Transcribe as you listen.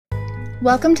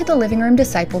Welcome to the Living Room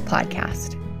Disciple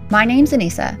podcast. My name's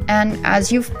Anissa, and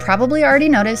as you've probably already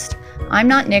noticed, I'm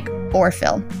not Nick or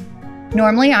Phil.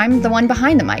 Normally, I'm the one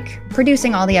behind the mic,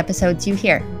 producing all the episodes you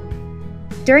hear.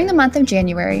 During the month of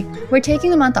January, we're taking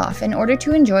the month off in order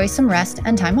to enjoy some rest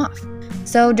and time off.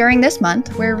 So during this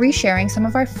month, we're resharing some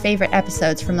of our favorite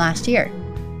episodes from last year.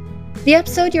 The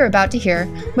episode you're about to hear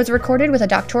was recorded with a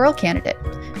doctoral candidate,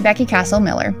 Becky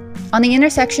Miller, on the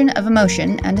intersection of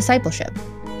emotion and discipleship.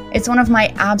 It's one of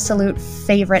my absolute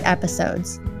favorite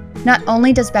episodes. Not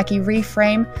only does Becky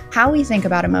reframe how we think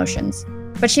about emotions,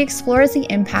 but she explores the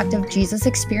impact of Jesus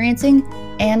experiencing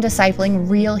and discipling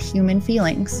real human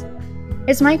feelings.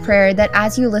 It's my prayer that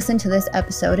as you listen to this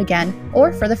episode again,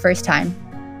 or for the first time,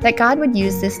 that God would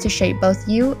use this to shape both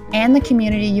you and the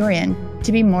community you're in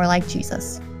to be more like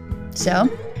Jesus. So,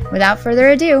 without further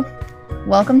ado,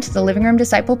 welcome to the Living Room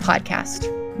Disciple podcast,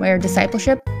 where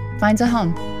discipleship finds a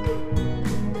home.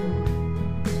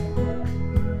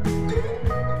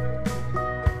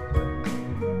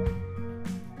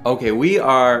 Okay, we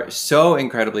are so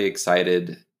incredibly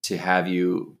excited to have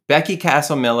you, Becky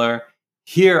Miller,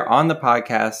 here on the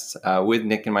podcast with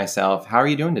Nick and myself. How are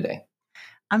you doing today?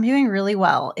 I'm doing really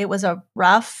well. It was a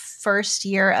rough first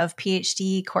year of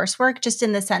PhD coursework, just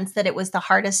in the sense that it was the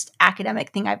hardest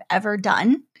academic thing I've ever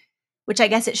done, which I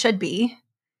guess it should be.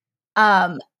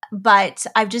 But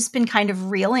I've just been kind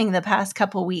of reeling the past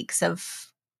couple weeks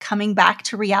of coming back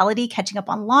to reality, catching up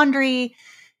on laundry,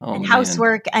 and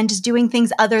housework, and just doing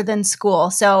things other than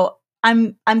school. So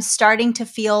I'm starting to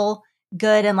feel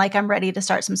good and like I'm ready to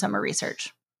start some summer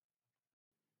research.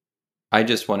 I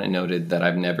just want it noted that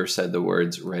I've never said the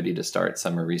words "ready to start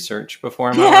summer research" before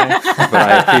in my life,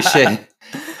 but I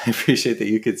appreciate that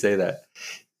you could say that.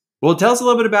 Well, tell us a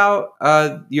little bit about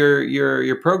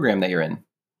your program that you're in.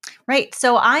 Right.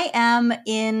 So I am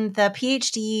in the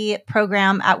PhD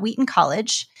program at Wheaton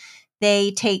College.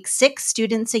 They take 6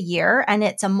 students a year, and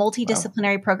it's a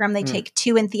multidisciplinary program. They take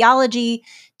 2 in theology,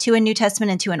 2 in New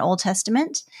Testament, and 2 in Old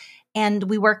Testament. And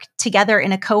we work together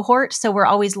in a cohort, so we're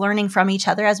always learning from each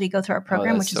other as we go through our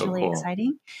program, which is really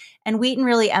exciting. And Wheaton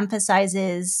really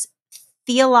emphasizes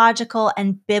theological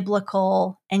and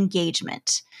biblical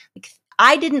engagement.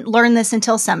 I didn't learn this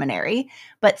until seminary,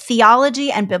 but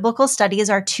theology and biblical studies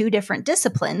are 2 different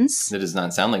disciplines. That does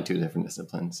not sound like 2 different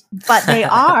disciplines. But they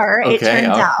are, it turns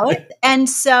out. And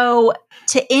so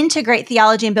to integrate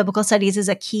theology and biblical studies is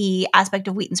a key aspect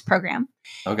of Wheaton's program.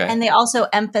 Okay. And they also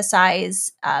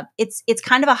emphasize, it's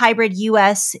kind of a hybrid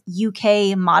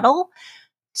US-UK model.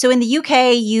 So in the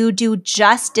UK, you do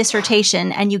just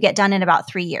dissertation and you get done in about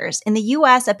 3 years. In the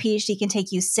US, a PhD can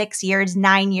take you 6 years,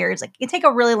 9 years. Like, it can take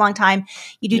a really long time.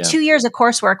 You do 2 years of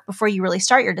coursework before you really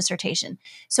start your dissertation.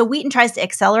 So Wheaton tries to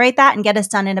accelerate that and get us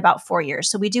done in about 4 years.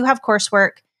 So we do have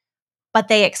coursework, but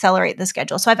they accelerate the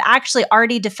schedule. So I've actually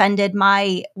already defended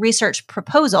my research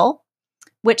proposal,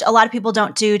 which a lot of people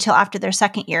don't do till after their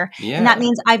second year. Yeah. And that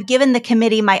means I've given the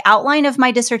committee my outline of my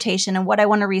dissertation and what I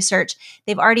want to research.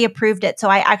 They've already approved it, so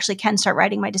I actually can start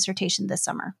writing my dissertation this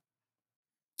summer.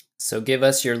 So give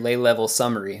us your lay level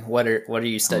summary. What are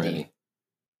you studying?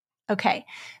 Okay.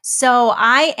 So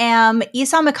I am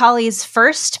Esau Macaulay's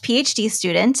first PhD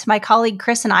student. My colleague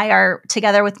Chris and I are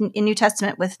together in New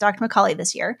Testament with Dr. Macaulay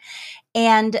this year.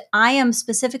 And I am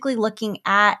specifically looking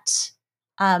at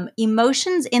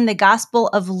emotions in the Gospel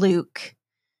of Luke,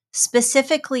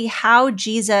 specifically how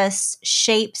Jesus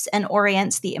shapes and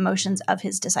orients the emotions of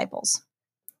his disciples.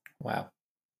 Wow.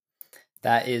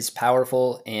 That is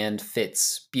powerful and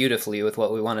fits beautifully with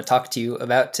what we want to talk to you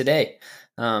about today.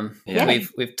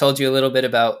 We've told you a little bit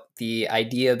about the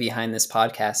idea behind this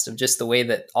podcast of just the way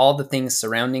that all the things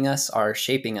surrounding us are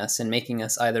shaping us and making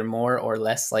us either more or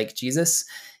less like Jesus.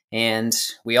 And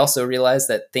we also realize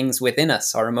that things within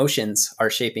us, our emotions, are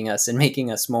shaping us and making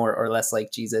us more or less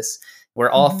like Jesus. We're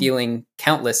all feeling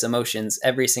countless emotions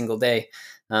every single day.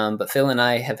 But Phil and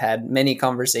I have had many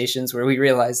conversations where we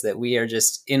realize that we are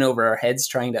just in over our heads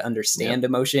trying to understand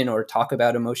emotion or talk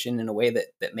about emotion in a way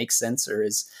that makes sense or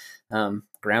is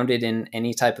grounded in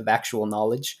any type of actual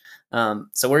knowledge.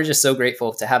 So we're just so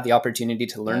grateful to have the opportunity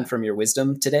to learn from your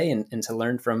wisdom today and to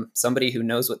learn from somebody who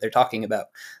knows what they're talking about.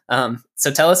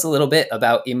 So tell us a little bit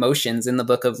about emotions in the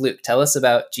book of Luke. Tell us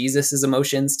about Jesus's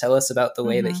emotions. Tell us about the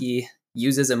way that he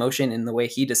uses emotion in the way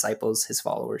he disciples his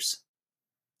followers.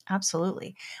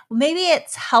 Absolutely. Well, maybe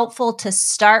it's helpful to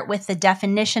start with the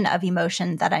definition of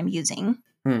emotion that I'm using.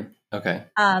 Okay.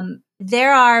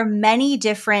 There are many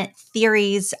different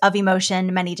theories of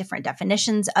emotion, many different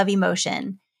definitions of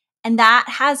emotion. And that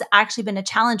has actually been a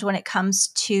challenge when it comes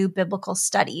to biblical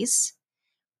studies,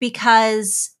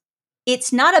 because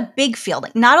it's not a big field.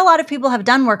 Not a lot of people have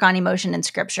done work on emotion in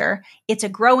scripture. It's a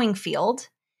growing field.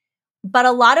 But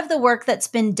a lot of the work that's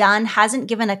been done hasn't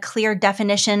given a clear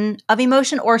definition of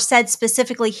emotion or said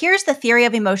specifically, here's the theory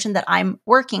of emotion that I'm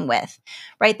working with,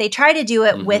 right? They try to do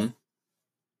it with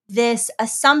this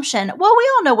assumption, well,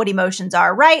 we all know what emotions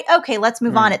are, right? Okay, let's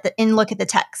move on and look at the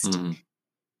text.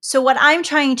 So what I'm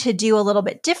trying to do a little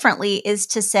bit differently is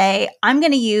to say, I'm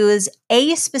going to use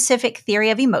a specific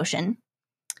theory of emotion,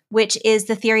 which is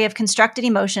the theory of constructed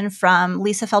emotion from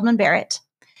Lisa Feldman Barrett.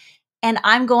 And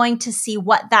I'm going to see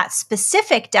what that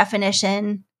specific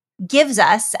definition gives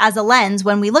us as a lens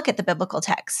when we look at the biblical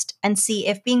text and see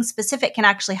if being specific can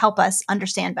actually help us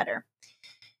understand better.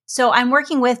 So I'm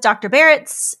working with Dr.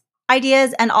 Barrett's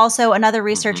ideas and also another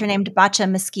researcher named Bacha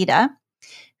Mesquita,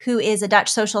 who is a Dutch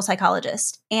social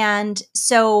psychologist. And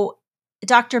so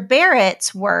Dr.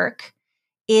 Barrett's work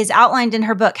is outlined in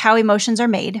her book, How Emotions Are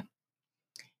Made.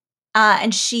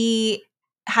 And she's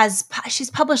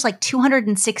published like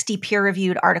 260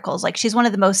 peer-reviewed articles. Like she's one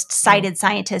of the most cited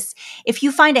scientists. If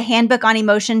you find a handbook on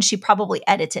emotion, she probably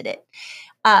edited it.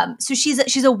 So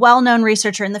she's a well-known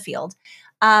researcher in the field.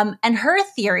 And her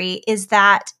theory is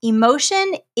that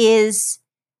emotion is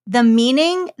the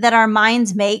meaning that our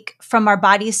minds make from our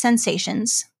body's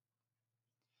sensations.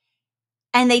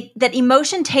 And that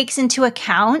emotion takes into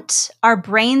account our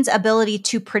brain's ability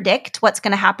to predict what's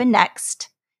going to happen next.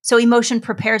 So emotion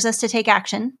prepares us to take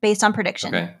action based on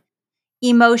prediction. Okay.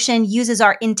 Emotion uses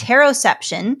our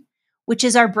interoception, which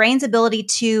is our brain's ability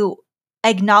to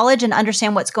acknowledge and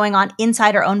understand what's going on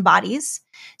inside our own bodies.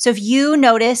 So if you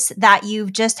notice that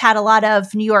you've just had a lot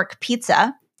of New York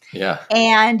pizza,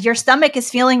 and your stomach is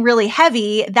feeling really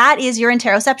heavy, that is your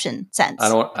interoception sense. I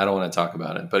don't want to talk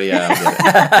about it, but yeah.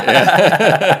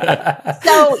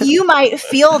 So you might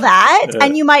feel that,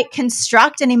 and you might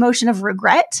construct an emotion of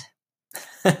regret.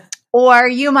 Or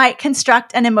you might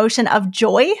construct an emotion of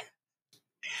joy.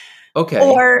 Okay.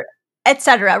 Or et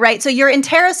cetera, right? So your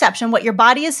interoception, what your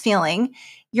body is feeling,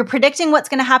 you're predicting what's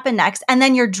going to happen next, and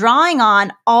then you're drawing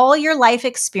on all your life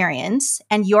experience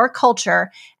and your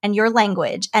culture and your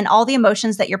language and all the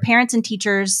emotions that your parents and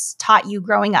teachers taught you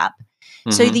growing up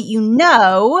so that you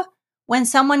know when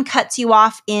someone cuts you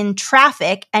off in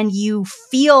traffic and you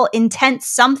feel intense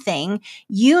something,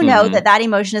 you know that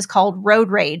emotion is called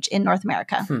road rage in North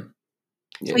America.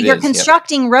 So you're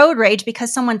constructing road rage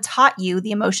because someone taught you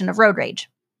the emotion of road rage.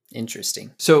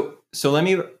 Interesting. So let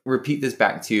me repeat this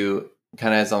back to you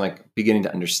kind of as I'm like beginning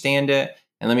to understand it.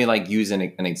 And let me like use an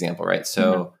example, right?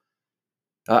 So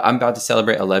I'm about to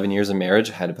celebrate 11 years of marriage.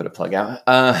 I had to put a plug out.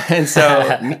 And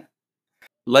so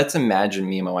let's imagine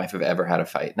me and my wife have ever had a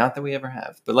fight. Not that we ever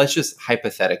have, but let's just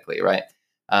hypothetically, right?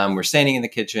 We're standing in the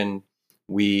kitchen.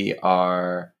 We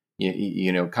are,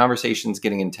 conversations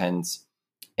getting intense.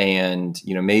 And,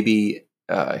 maybe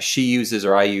she uses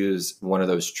or I use one of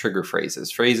those trigger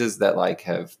phrases that like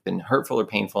have been hurtful or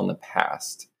painful in the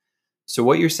past. So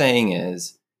what you're saying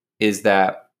is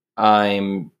that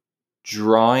I'm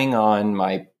drawing on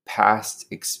my past,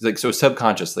 so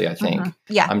subconsciously, I think.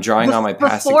 I'm drawing on my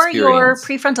past Before experience.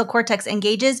 your prefrontal cortex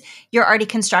engages, you're already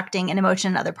constructing an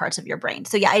emotion in other parts of your brain.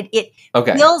 So yeah, it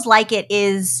feels like it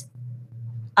is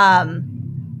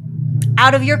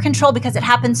out of your control because it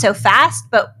happens so fast,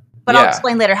 but I'll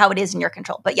explain later how it is in your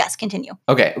control. But yes, continue.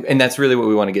 Okay. And that's really what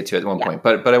we want to get to at one point.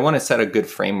 But I want to set a good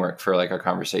framework for like our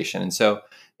conversation. And so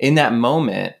in that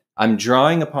moment, I'm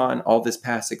drawing upon all this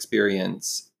past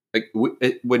experience, like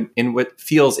in what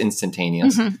feels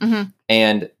instantaneous.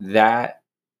 And that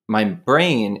my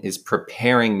brain is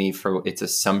preparing me for its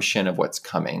assumption of what's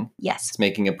coming. Yes. It's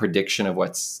making a prediction of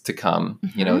what's to come.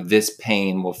 This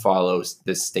pain will follow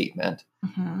this statement.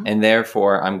 And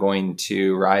therefore, I'm going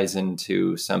to rise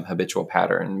into some habitual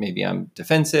pattern. Maybe I'm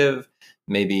defensive.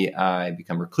 Maybe I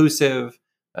become reclusive.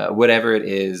 Whatever it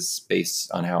is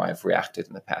based on how I've reacted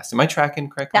in the past. Am I tracking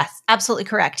correctly? That's absolutely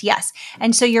correct. Yes.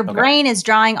 And so your brain is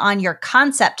drawing on your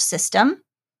concept system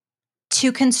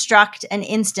to construct an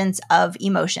instance of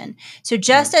emotion. So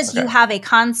just as you have a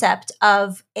concept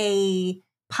of a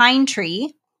pine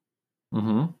tree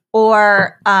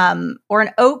or an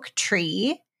oak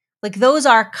tree, like those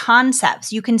are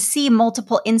concepts. You can see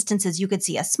multiple instances. You could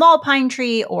see a small pine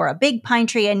tree or a big pine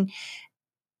tree, and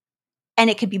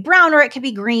it could be brown or it could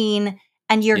be green,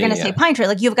 and you're going to say pine tree.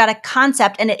 Like you've got a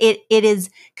concept, and it is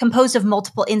composed of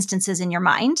multiple instances in your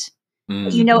mind.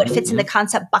 It fits in the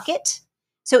concept bucket.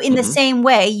 So in the same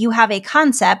way, you have a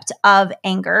concept of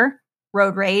anger,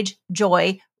 road rage,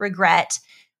 joy, regret,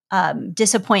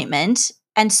 disappointment.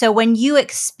 And so when you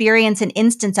experience an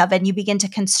instance of it and you begin to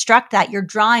construct that, you're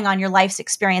drawing on your life's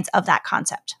experience of that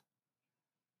concept.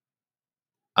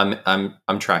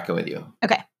 I'm tracking with you.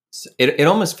 Okay. So it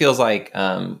almost feels like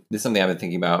this is something I've been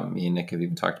thinking about. Me and Nick have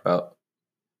even talked about,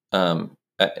 not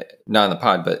in the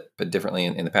pod, but differently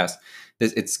in the past.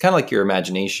 It's kind of like your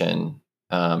imagination,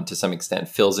 to some extent,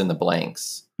 fills in the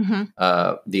blanks,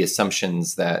 the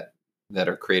assumptions that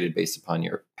are created based upon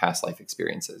your past life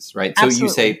experiences, right? Absolutely.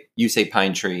 So you say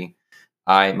pine tree.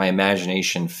 My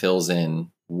imagination fills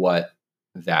in what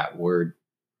that word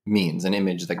means, an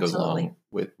image that goes along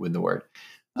with the word.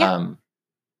 Yeah.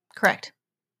 Correct.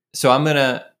 So I'm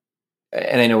gonna,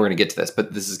 and I know we're gonna get to this,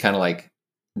 but this is kind of like,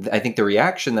 I think the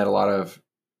reaction that a lot of,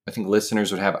 I think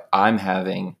listeners would have, I'm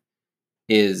having,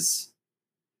 is,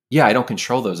 yeah, I don't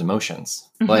control those emotions.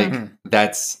 Like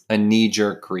that's a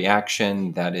knee-jerk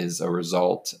reaction that is a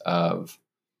result of,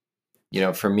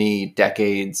 for me,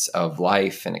 decades of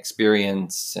life and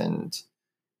experience. And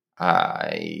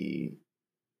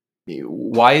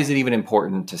why is it even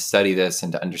important to study this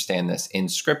and to understand this in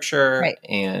scripture? Right.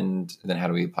 And then how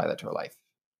do we apply that to our life?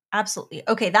 Absolutely.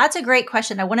 Okay, that's a great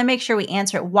question. I want to make sure we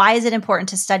answer it. Why is it important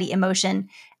to study emotion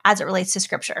as it relates to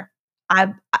scripture?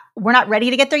 We're not ready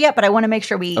to get there yet, but I want to make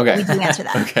sure we do answer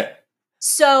that. Okay.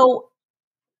 So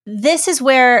this is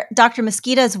where Dr.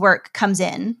 Mosquita's work comes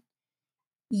in.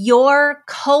 Your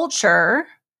culture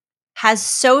has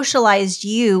socialized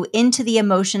you into the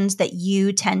emotions that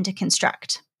you tend to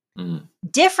construct.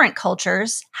 Different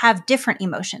cultures have different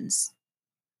emotions.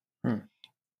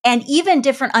 And even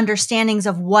different understandings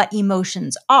of what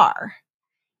emotions are.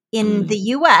 In the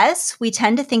US, we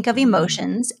tend to think of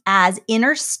emotions as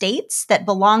inner states that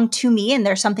belong to me, and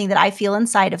there's something that I feel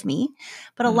inside of me.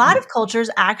 But a lot of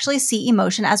cultures actually see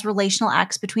emotion as relational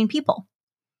acts between people.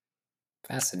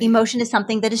 Fascinating. Emotion is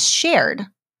something that is shared,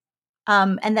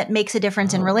 and that makes a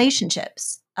difference in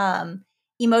relationships.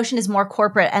 Emotion is more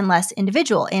corporate and less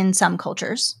individual in some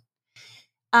cultures.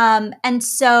 And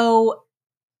so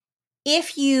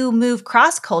if you move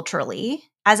cross-culturally,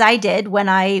 as I did when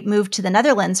I moved to the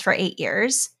Netherlands for 8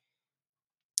 years,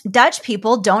 Dutch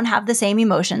people don't have the same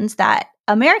emotions that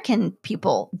American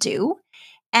people do.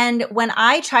 And when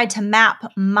I tried to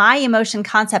map my emotion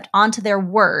concept onto their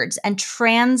words and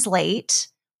translate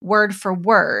word for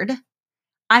word,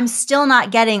 I'm still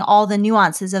not getting all the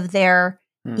nuances of their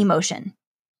emotion.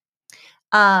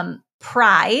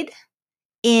 Pride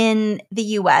in the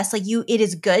US, it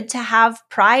is good to have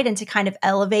pride and to kind of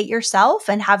elevate yourself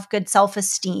and have good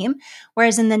self-esteem.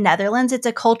 Whereas in the Netherlands, it's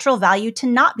a cultural value to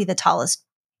not be the tallest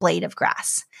blade of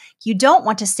grass. You don't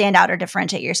want to stand out or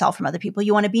differentiate yourself from other people.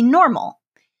 You want to be normal.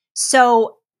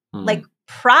 So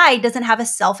pride doesn't have a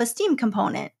self-esteem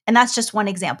component. And that's just one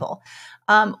example.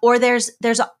 Or there's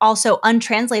also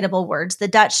untranslatable words. The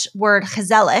Dutch word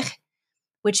gezellig,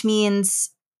 which means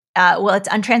it's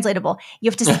untranslatable.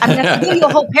 You have to, I'm going to give you a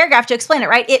whole paragraph to explain it,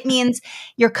 right? It means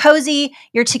you're cozy,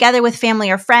 you're together with family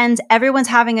or friends, everyone's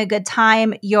having a good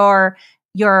time, you're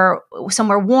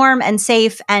somewhere warm and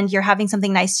safe, and you're having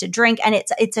something nice to drink, and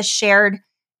it's a shared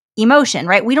emotion,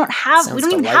 right? We don't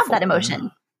even have that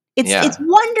emotion. It's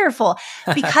wonderful.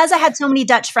 Because I had so many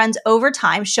Dutch friends over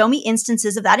time show me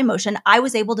instances of that emotion, I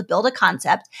was able to build a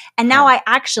concept, and now I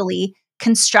actually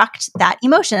construct that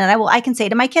emotion. And I can say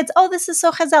to my kids, oh, this is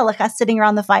so gezellig, us sitting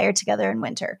around the fire together in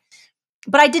winter.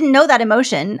 But I didn't know that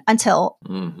emotion until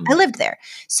I lived there.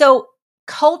 So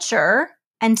culture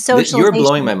and socialization. You're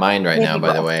blowing my mind right now,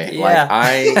 by the way.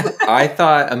 Yeah. Like I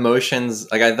thought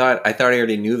emotions, like I thought I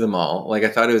already knew them all. Like I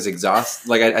thought it was exhausting.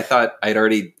 Like I thought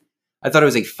it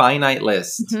was a finite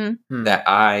list that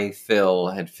I, Phil,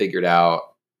 had figured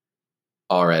out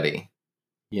already,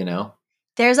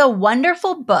 There's a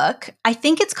wonderful book. I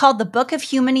think it's called The Book of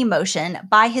Human Emotion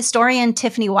by historian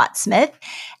Tiffany Watt-Smith.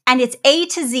 And it's A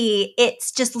to Z.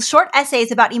 It's just short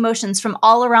essays about emotions from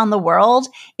all around the world.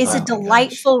 It's a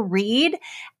delightful read.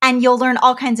 And you'll learn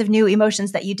all kinds of new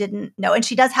emotions that you didn't know. And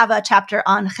she does have a chapter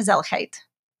on gezelligheid.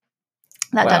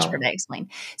 That Dutch word I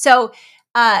explained. So,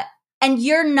 and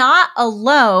you're not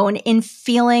alone in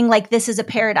feeling like this is a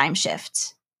paradigm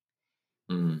shift.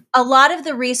 A lot of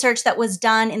the research that was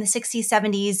done in the 60s,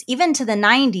 70s, even to the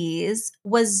 90s,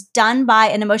 was done by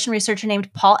an emotion researcher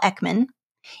named Paul Ekman.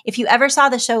 If you ever saw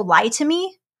the show Lie to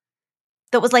Me,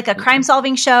 that was like a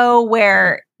crime-solving show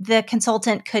where the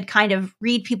consultant could kind of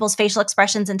read people's facial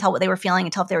expressions and tell what they were feeling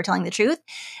and tell if they were telling the truth.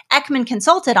 Ekman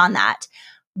consulted on that.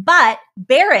 But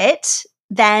Barrett,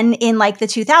 then in like the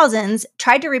 2000s,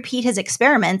 tried to repeat his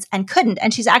experiments and couldn't.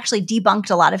 And she's actually debunked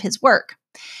a lot of his work.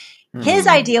 His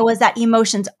idea was that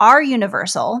emotions are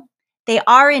universal. They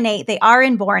are innate. They are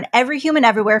inborn. Every human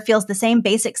everywhere feels the same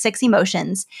basic 6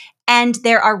 emotions. And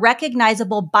there are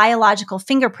recognizable biological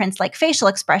fingerprints like facial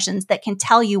expressions that can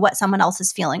tell you what someone else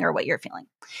is feeling or what you're feeling.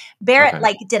 Barrett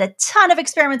did a ton of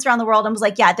experiments around the world and was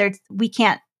like, yeah,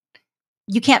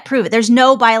 you can't prove it. There's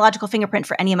no biological fingerprint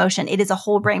for any emotion. It is a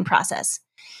whole brain process.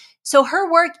 So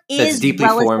her work is that's deeply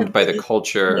formed by the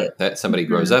culture that somebody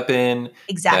grows up in,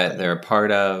 exactly, that they're a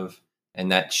part of,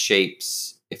 and that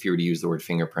shapes, if you were to use the word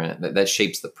fingerprint, that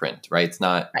shapes the print, right? It's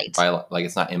not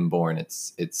it's not inborn.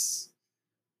 It's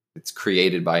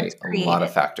created by a lot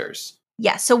of factors.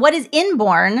 Yeah. So what is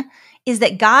inborn is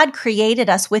that God created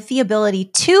us with the ability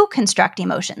to construct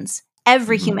emotions.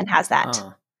 Every human has that.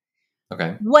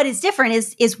 Okay. What is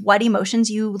different is what emotions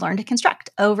you learn to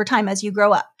construct over time as you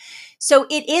grow up. So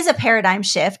it is a paradigm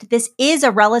shift. This is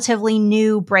a relatively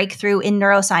new breakthrough in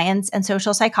neuroscience and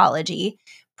social psychology.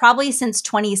 Probably since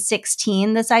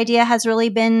 2016, this idea has really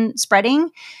been spreading.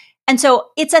 And so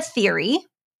it's a theory.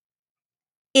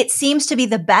 It seems to be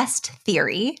the best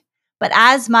theory. But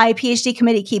as my PhD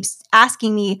committee keeps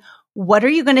asking me, what are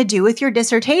you going to do with your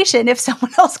dissertation if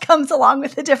someone else comes along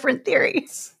with a different theory?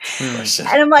 And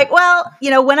I'm like, well,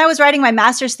 when I was writing my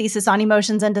master's thesis on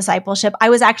emotions and discipleship,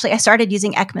 I started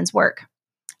using Ekman's work.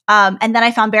 And then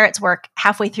I found Barrett's work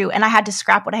halfway through and I had to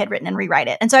scrap what I had written and rewrite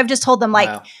it. And so I've just told them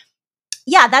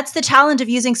yeah, that's the challenge of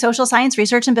using social science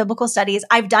research and biblical studies.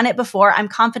 I've done it before. I'm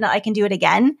confident I can do it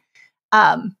again.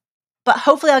 But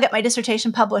hopefully I'll get my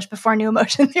dissertation published before new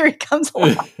emotion theory comes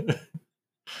along.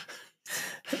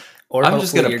 Or I'm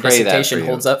just going to pray that your dissertation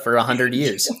holds up for 100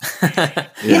 years. I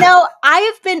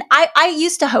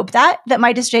used to hope that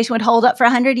my dissertation would hold up for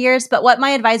 100 years. But what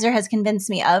my advisor has convinced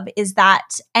me of is that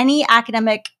any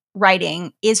academic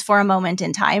writing is for a moment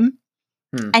in time.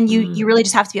 And you really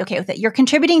just have to be okay with it. You're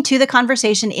contributing to the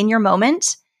conversation in your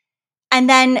moment. And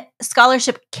then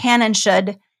scholarship can and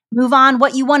should move on.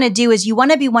 What you want to do is you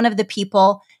want to be one of the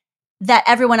people that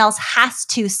everyone else has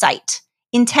to cite.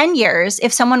 In 10 years,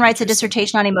 if someone writes a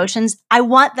dissertation on emotions, I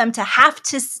want them to have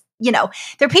to,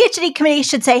 their PhD committee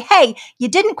should say, hey, you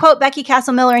didn't quote Becky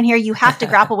Castle-Miller in here. You have to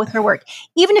grapple with her work.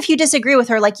 Even if you disagree with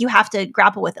her, you have to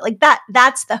grapple with it.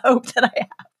 That's the hope that I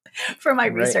have for my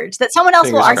research, that someone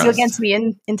else will argue against me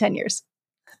in 10 years.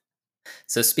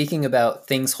 So speaking about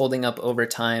things holding up over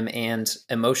time and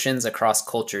emotions across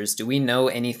cultures, do we know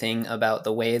anything about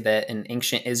the way that an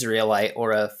ancient Israelite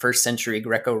or a first century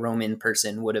Greco-Roman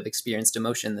person would have experienced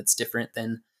emotion that's different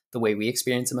than the way we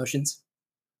experience emotions?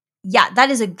 Yeah, that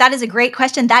is a great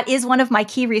question. That is one of my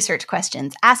key research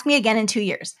questions. Ask me again in 2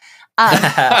 years. What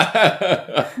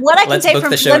I can say from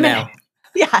the show now.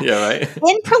 Yeah, right.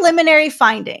 In preliminary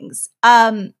findings,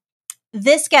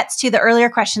 this gets to the earlier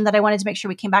question that I wanted to make sure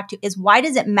we came back to is why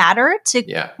does it matter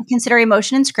to consider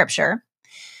emotion in scripture?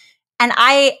 And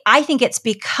I think it's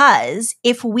because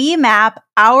if we map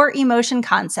our emotion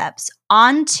concepts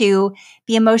onto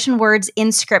the emotion words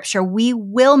in scripture, we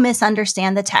will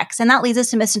misunderstand the text. And that leads us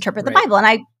to misinterpret the Bible.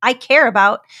 And I care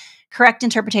about correct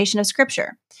interpretation of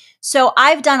scripture. So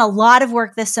I've done a lot of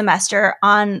work this semester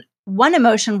on one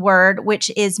emotion word,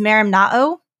 which is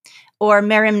merimnao or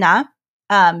merimna.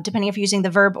 Depending if you're using the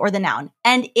verb or the noun.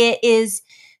 And it is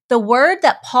the word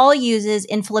that Paul uses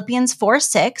in Philippians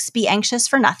 4:6, be anxious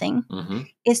for nothing.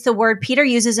 It's the word Peter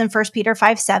uses in 1 Peter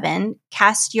 5:7,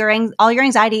 cast all your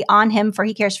anxiety on him for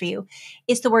he cares for you.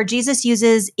 It's the word Jesus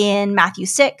uses in Matthew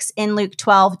 6, in Luke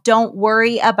 12, don't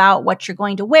worry about what you're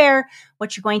going to wear,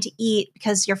 what you're going to eat,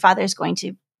 because your Father is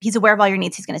he's aware of all your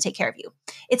needs. He's going to take care of you.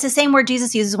 It's the same word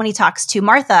Jesus uses when he talks to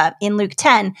Martha in Luke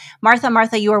 10. Martha,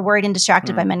 Martha, you are worried and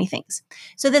distracted by many things.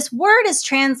 So this word is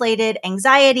translated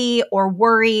anxiety or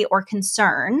worry or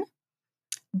concern.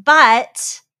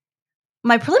 But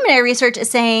my preliminary research is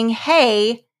saying,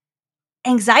 hey,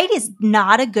 anxiety is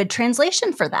not a good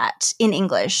translation for that in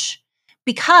English.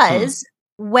 Because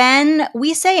when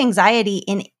we say anxiety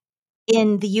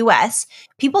in the US,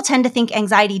 people tend to think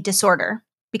anxiety disorder,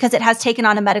 because it has taken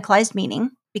on a medicalized meaning,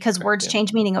 because words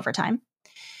change meaning over time.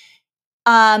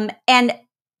 And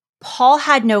Paul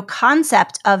had no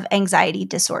concept of anxiety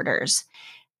disorders.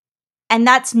 And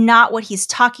that's not what he's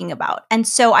talking about. And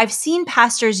so I've seen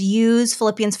pastors use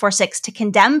Philippians 4:6 to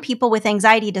condemn people with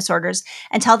anxiety disorders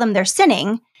and tell them they're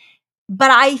sinning.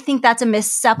 But I think that's a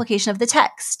misapplication of the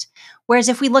text. Whereas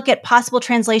if we look at possible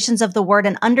translations of the word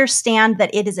and understand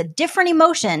that it is a different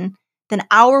emotion than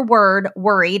our word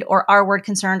worried or our word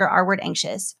concerned or our word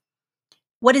anxious.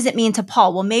 What does it mean to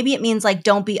Paul? Well, maybe it means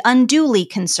don't be unduly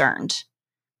concerned.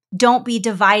 Don't be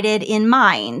divided in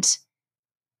mind.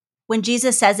 When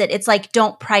Jesus says it's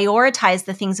don't prioritize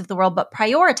the things of the world, but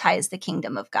prioritize the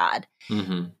kingdom of God.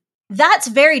 that's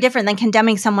very different than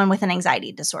condemning someone with an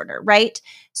anxiety disorder, right?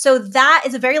 So that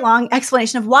is a very long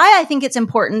explanation of why I think it's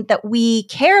important that we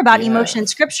care about emotion in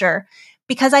scripture,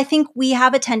 because I think we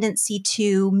have a tendency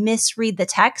to misread the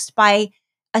text by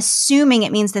assuming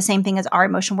it means the same thing as our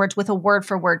emotion words with a word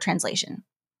for word translation.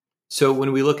 So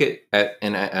when we look at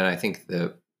and I think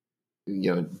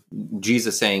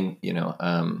Jesus saying,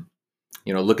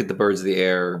 look at the birds of the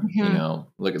air,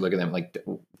 look at them, like,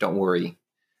 don't worry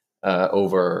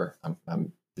over,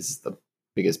 this is the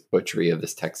biggest butchery of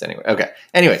this text anyway. Okay.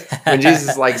 Anyway, when Jesus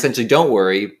is like, essentially, don't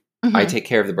worry, I take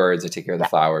care of the birds, I take care of the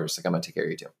flowers, like, I'm going to take care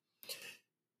of you too.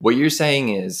 What you're saying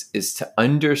is to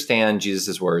understand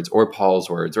Jesus's words or Paul's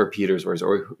words or Peter's words,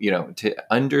 or, to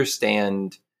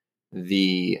understand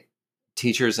the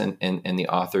teachers and the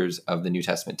authors of the New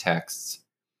Testament texts.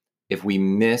 If we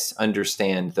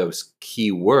misunderstand those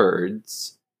key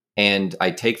words, and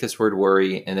I take this word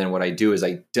worry, and then what I do is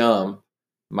I dump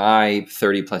my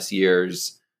 30 plus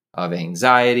years of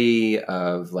anxiety,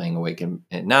 of laying awake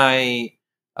at night,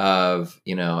 of,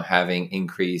 having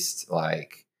increased,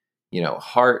 like,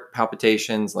 heart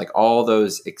palpitations, like all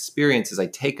those experiences, I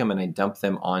take them and I dump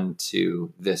them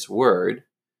onto this word,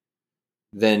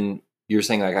 then you're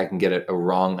saying, like, I can get a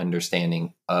wrong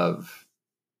understanding of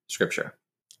scripture.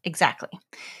 Exactly.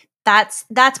 That's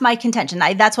my contention.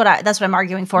 That's what I'm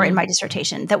arguing for in my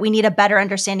dissertation, that we need a better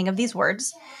understanding of these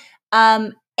words.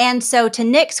 And so to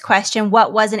Nick's question,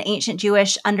 what was an ancient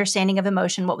Jewish understanding of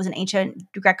emotion? What was an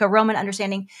ancient Greco-Roman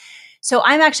understanding? So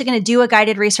I'm actually going to do a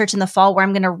guided research in the fall where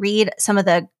I'm going to read some of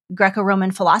the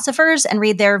Greco-Roman philosophers and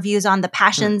read their views on the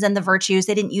passions and the virtues.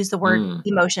 They didn't use the word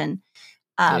emotion.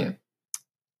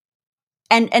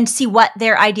 And see what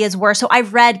their ideas were. So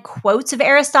I've read quotes of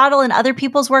Aristotle and other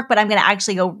people's work, but I'm going to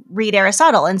actually go read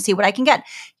Aristotle and see what I can get.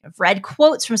 I've read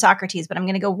quotes from Socrates, but I'm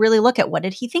going to go really look at what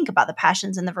did he think about the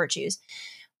passions and the virtues.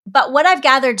 But what I've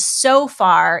gathered so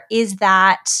far is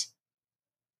that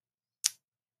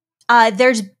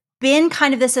there's been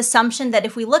kind of this assumption that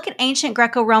if we look at ancient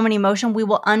Greco-Roman emotion, we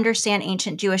will understand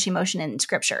ancient Jewish emotion in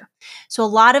scripture. So a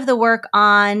lot of the work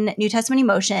on New Testament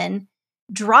emotion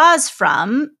draws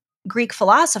from Greek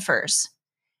philosophers.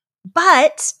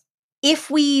 But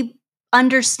if we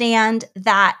understand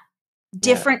that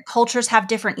different cultures have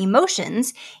different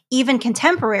emotions, even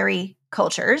contemporary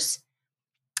cultures,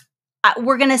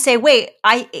 we're going to say, wait,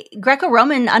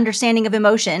 Greco-Roman understanding of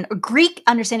emotion, or Greek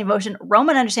understanding of emotion,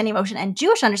 Roman understanding of emotion, and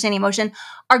Jewish understanding of emotion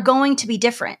are going to be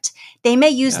different. They may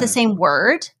use the same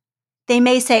word. They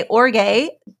may say orge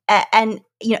and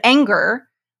anger,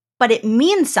 but it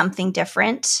means something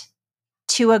different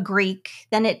to a Greek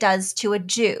than it does to a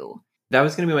Jew. That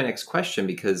was going to be my next question,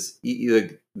 because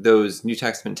those New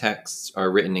Testament texts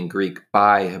are written in Greek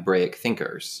by Hebraic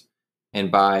thinkers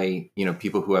and by,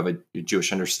 people who have a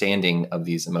Jewish understanding of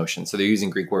these emotions. So they're using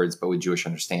Greek words, but with Jewish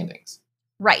understandings.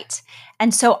 Right.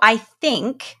 And so I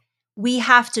think we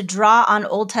have to draw on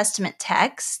Old Testament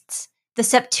texts, the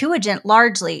Septuagint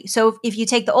largely. So if you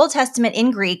take the Old Testament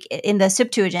in Greek, in the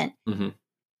Septuagint,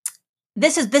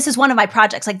 this is one of my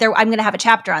projects. Like I'm going to have a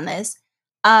chapter on this.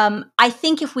 I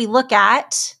think if we look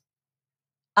at,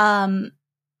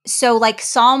 so like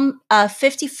Psalm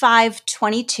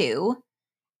 55:22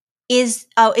 is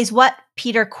what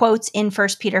Peter quotes in 1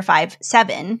 Peter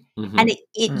 5:7, and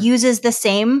it uses the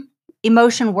same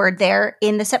emotion word there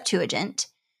in the Septuagint.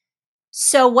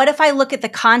 So what if I look at the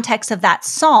context of that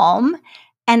psalm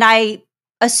and I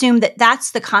assume that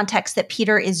that's the context that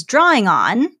Peter is drawing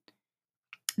on?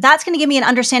 That's going to give me an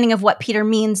understanding of what Peter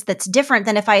means that's different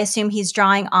than if I assume he's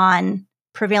drawing on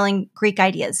prevailing Greek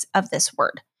ideas of this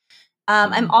word.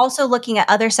 I'm also looking at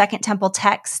other Second Temple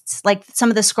texts, like some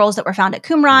of the scrolls that were found at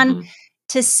Qumran,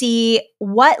 to see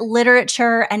what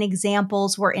literature and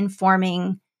examples were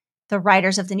informing the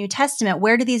writers of the New Testament.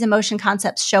 Where do these emotion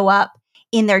concepts show up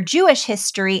in their Jewish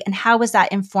history, and how is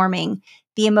that informing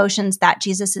the emotions that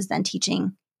Jesus is then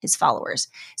teaching his followers?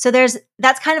 So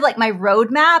that's kind of like my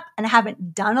roadmap, and I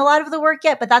haven't done a lot of the work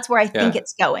yet, but that's where I think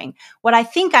it's going. What I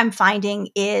think I'm finding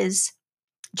is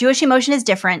Jewish emotion is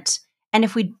different. And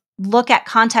if we look at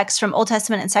context from Old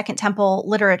Testament and Second Temple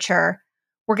literature,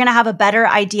 we're going to have a better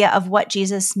idea of what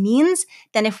Jesus means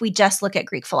than if we just look at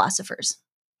Greek philosophers.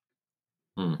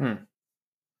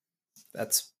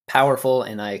 That's powerful,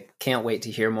 and I can't wait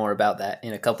to hear more about that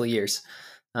in a couple of years.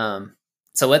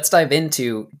 So let's dive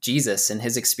into Jesus and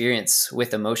his experience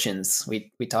with emotions.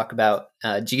 We talk about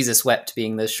Jesus wept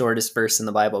being the shortest verse in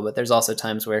the Bible, but there's also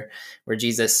times where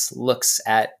Jesus looks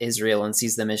at Israel and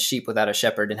sees them as sheep without a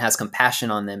shepherd and has compassion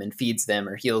on them and feeds them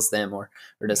or heals them or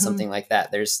does something like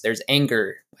that. There's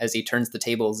anger as he turns the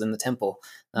tables in the temple.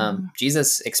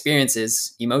 Jesus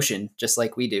experiences emotion just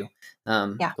like we do.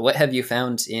 What have you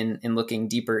found in looking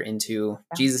deeper into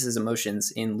Jesus's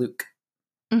emotions in Luke?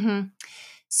 Mm-hmm.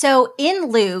 So in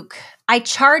Luke, I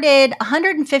charted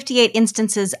 158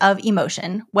 instances of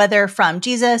emotion, whether from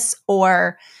Jesus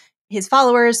or his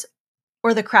followers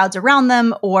or the crowds around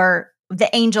them or the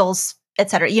angels,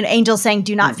 etc. Angels saying,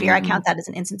 "Do not fear." I count that as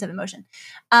an instance of emotion.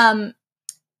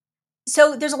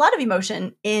 So there's a lot of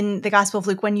emotion in the Gospel of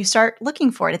Luke when you start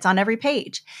looking for it. It's on every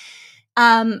page.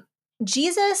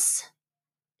 Jesus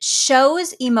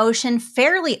shows emotion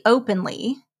fairly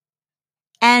openly.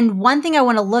 And one thing I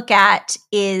want to look at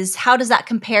is how does that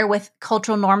compare with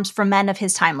cultural norms for men of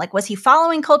his time? Like, was he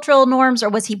following cultural norms or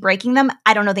was he breaking them?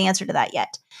 I don't know the answer to that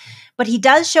yet. But he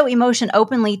does show emotion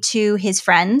openly to his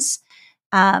friends.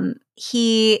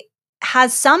 He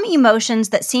has some emotions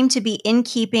that seem to be in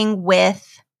keeping with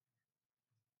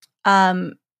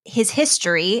his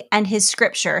history and his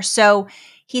scripture. So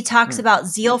he talks about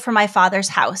zeal for my Father's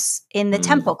house in the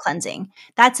temple cleansing.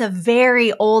 That's a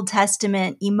very Old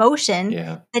Testament emotion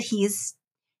that he's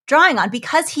drawing on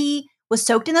because he was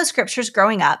soaked in those scriptures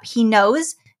growing up. He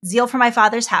knows zeal for my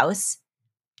Father's house.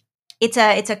 It's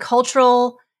a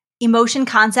cultural emotion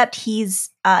concept he's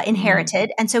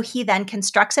inherited. And so he then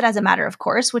constructs it as a matter of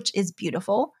course, which is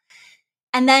beautiful.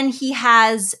 And then he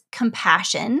has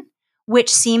compassion, which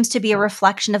seems to be a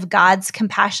reflection of God's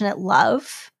compassionate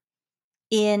love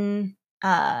in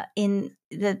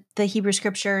the Hebrew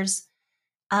scriptures.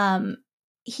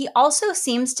 He also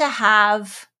seems to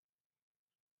have,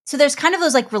 so there's kind of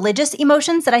those like religious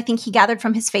emotions that I think he gathered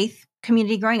from his faith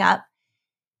community growing up.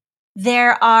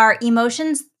 There are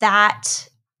emotions that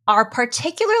are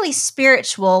particularly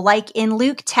spiritual, like in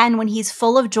Luke 10 when he's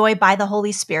full of joy by the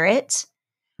Holy Spirit.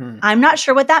 I'm not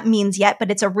sure what that means yet, but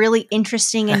it's a really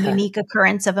interesting and unique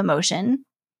occurrence of emotion.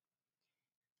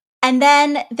 And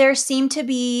then there seem to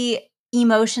be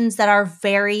emotions that are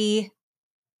very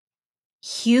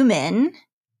human.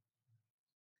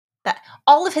 That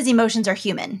all of his emotions are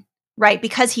human, right?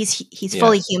 Because he's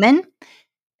fully human.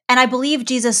 And I believe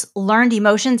Jesus learned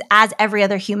emotions as every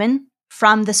other human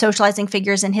from the socializing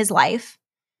figures in his life.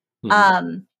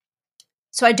 So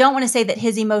I don't want to say that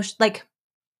his emotion, like,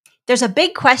 there's a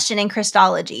big question in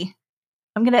Christology.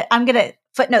 I'm gonna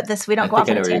footnote this so we don't go off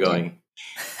on a tangent. I think I know where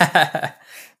you're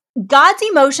going. God's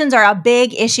emotions are a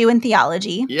big issue in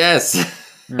theology. Yes.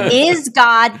 Is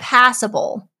God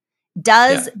passible?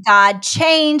 Does God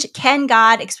change? Can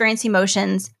God experience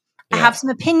emotions? I have some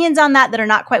opinions on that are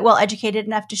not quite well educated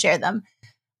enough to share them.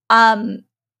 And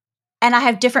I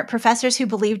have different professors who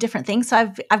believe different things,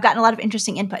 so I've gotten a lot of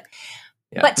interesting input.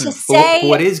 Yeah. But to say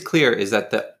what is clear is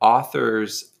that the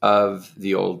authors of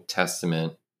the Old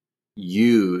Testament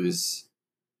use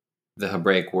the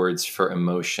Hebraic words for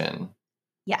emotion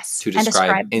to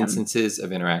describe instances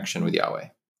of interaction with Yahweh.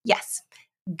 Yes.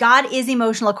 God is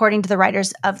emotional according to the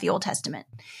writers of the Old Testament.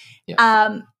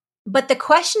 Yeah. But the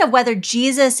question of whether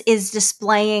Jesus is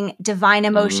displaying divine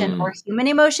emotion or human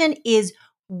emotion is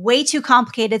way too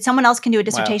complicated. Someone else can do a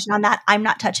dissertation on that. I'm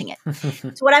not touching it.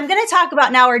 So what I'm going to talk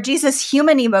about now are Jesus'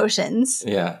 human emotions.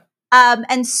 Yeah.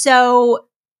 And so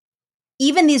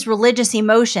even these religious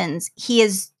emotions, he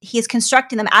is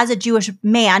constructing them as a Jewish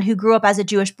man who grew up as a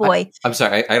Jewish boy. I'm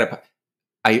sorry.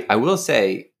 I will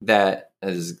say that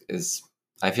as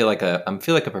I feel like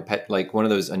like one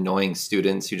of those annoying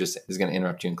students who just is going to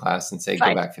interrupt you in class and say,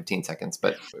 go back 15 seconds.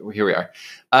 But here we are.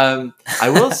 I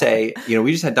will say,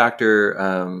 we just had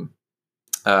Dr.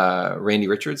 Randy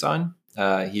Richards on.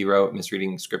 He wrote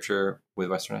Misreading Scripture with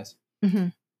Western Eyes. Mm-hmm.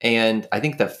 And I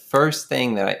think the first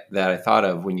thing that I thought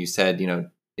of when you said,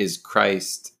 is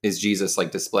Jesus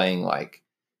like displaying like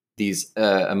these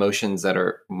emotions that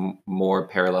are more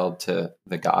parallel to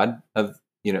the God of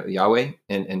Yahweh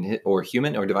and or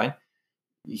human or divine.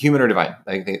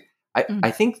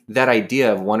 I think that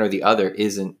idea of one or the other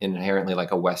isn't inherently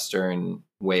like a Western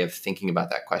way of thinking about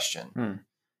that question.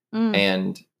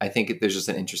 And I think there's just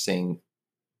an interesting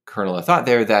kernel of thought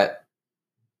there that,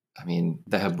 I mean,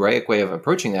 the Hebraic way of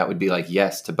approaching that would be like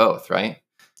yes to both, right?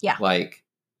 Yeah. Like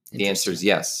the answer is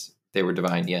yes, they were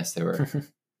divine. Yes, they were.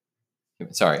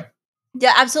 Sorry.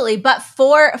 Yeah, absolutely. But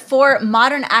for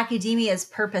modern academia's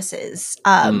purposes,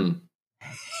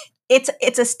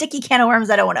 it's a sticky can of worms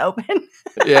I don't want to open.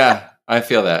 Yeah, I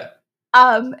feel that.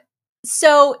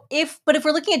 So if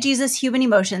we're looking at Jesus' human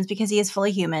emotions because he is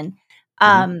fully human,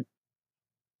 and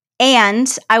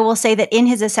I will say that in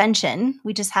his ascension,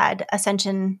 we just had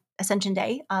Ascension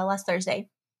Day last Thursday.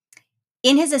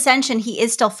 In his ascension, he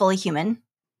is still fully human.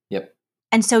 Yep.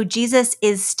 And so Jesus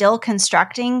is still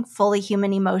constructing fully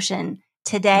human emotion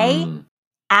today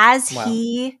as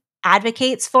he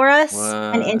advocates for us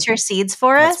and intercedes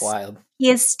for us. That's wild. he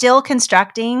is still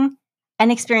constructing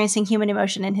and experiencing human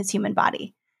emotion in his human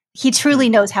body. He truly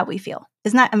knows how we feel.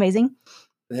 Isn't that amazing?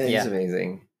 That is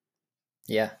amazing.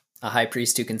 Yeah. A high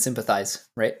priest who can sympathize,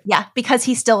 right? Yeah, because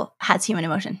he still has human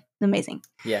emotion. Amazing.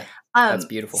 Yeah, that's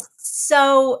beautiful.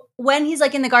 So when he's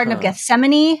like in the Garden of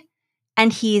Gethsemane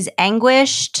and he's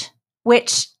anguished,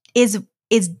 which is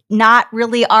not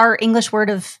really our English word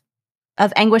of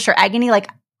anguish or agony. Like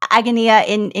agonia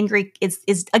in Greek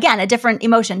is again a different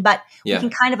emotion, but we can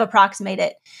kind of approximate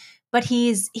it. But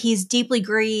he's deeply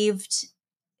grieved.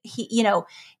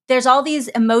 There's all these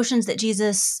emotions that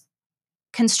Jesus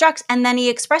constructs, and then he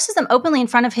expresses them openly in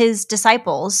front of his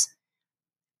disciples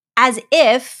as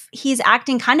if he's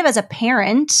acting kind of as a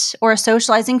parent or a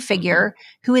socializing figure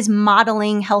who is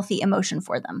modeling healthy emotion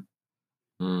for them.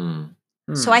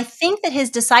 So I think that his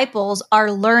disciples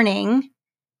are learning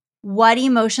what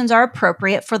emotions are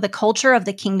appropriate for the culture of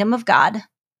the kingdom of God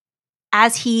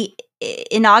as he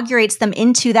inaugurates them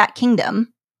into that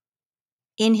kingdom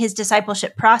in his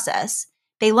discipleship process.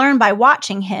 They learn by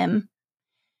watching him,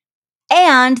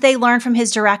 and they learn from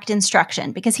his direct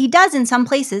instruction, because he does in some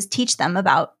places teach them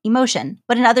about emotion,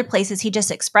 but in other places he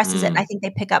just expresses it. And I think they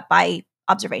pick up by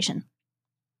observation.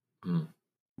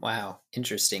 Wow.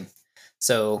 Interesting.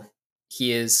 So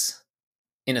he is,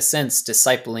 in a sense,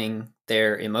 discipling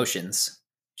their emotions.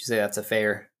 Would you say that's a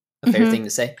fair thing to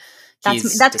say?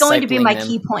 That's going to be my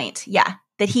key point. Yeah.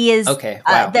 That he is,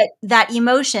 that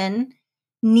emotion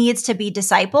needs to be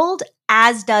discipled,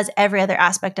 as does every other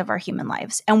aspect of our human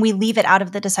lives. And we leave it out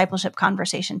of the discipleship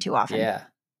conversation too often. Yeah.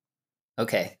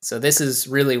 Okay. So this is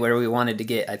really where we wanted to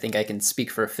get. I think I can speak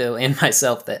for Phil and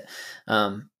myself that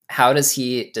how does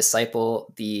he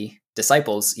disciple the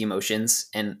disciples' emotions,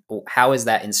 and how is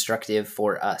that instructive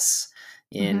for us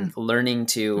in learning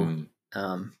to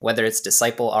whether it's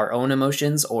disciple our own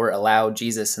emotions or allow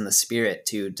Jesus and the Spirit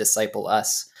to disciple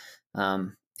us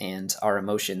and our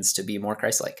emotions to be more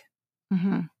Christ-like?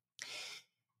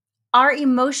 Our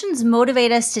emotions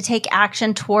motivate us to take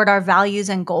action toward our values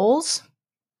and goals.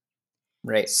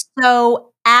 Right.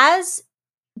 So as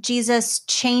Jesus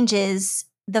changes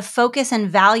the focus and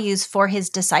values for his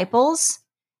disciples,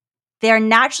 they're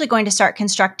naturally going to start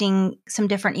constructing some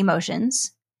different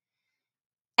emotions.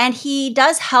 And he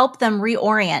does help them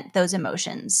reorient those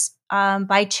emotions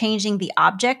by changing the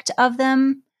object of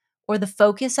them or the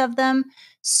focus of them.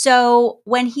 So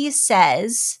when he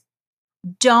says,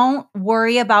 don't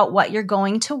worry about what you're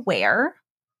going to wear,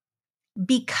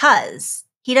 because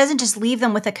he doesn't just leave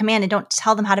them with a command and don't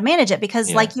tell them how to manage it,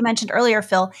 because like you mentioned earlier,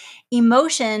 Phil,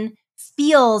 emotion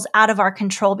feels out of our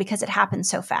control because it happens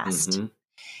so fast.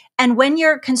 And when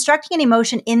you're constructing an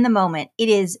emotion in the moment, it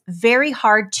is very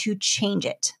hard to change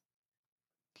it.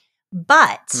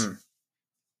 But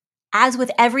as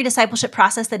with every discipleship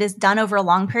process that is done over a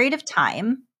long period of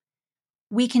time,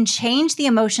 we can change the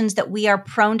emotions that we are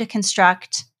prone to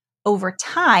construct over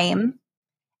time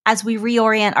as we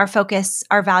reorient our focus,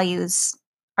 our values,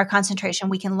 our concentration.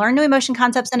 We can learn new emotion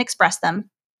concepts and express them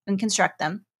and construct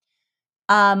them.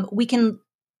 We can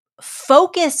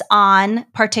focus on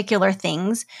particular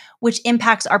things, which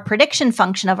impacts our prediction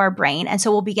function of our brain. And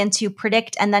so we'll begin to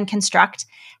predict and then construct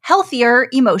healthier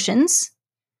emotions.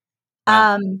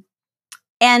 And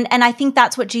I think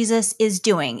that's what Jesus is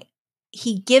doing.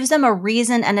 He gives them a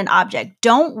reason and an object.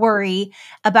 Don't worry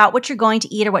about what you're going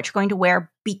to eat or what you're going to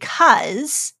wear,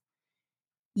 because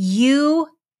you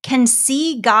can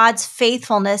see God's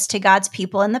faithfulness to God's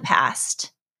people in the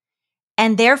past.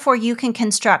 And therefore, you can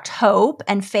construct hope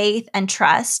and faith and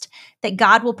trust that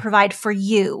God will provide for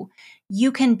you.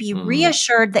 You can be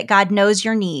reassured that God knows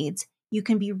your needs. You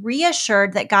can be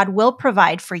reassured that God will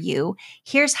provide for you.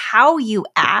 Here's how you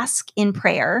ask in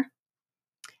prayer.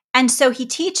 And so he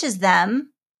teaches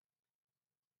them,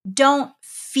 don't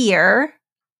fear,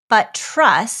 but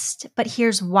trust. But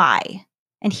here's why,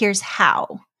 and here's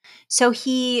how. So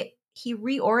he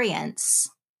reorients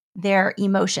their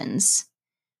emotions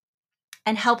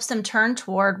and helps them turn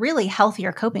toward really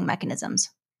healthier coping mechanisms.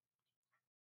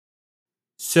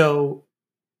 So,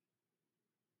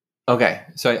 okay.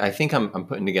 So I think I'm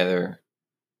putting together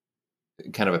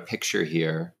kind of a picture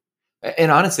here.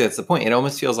 And honestly, that's the point. It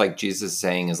almost feels like Jesus is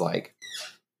saying is like,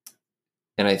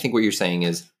 and I think what you're saying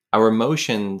is our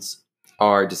emotions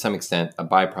are to some extent a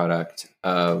byproduct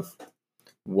of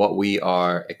what we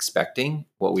are expecting,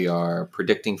 what we are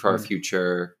predicting for our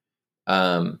future.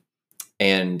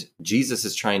 And Jesus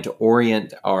is trying to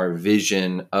orient our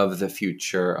vision of the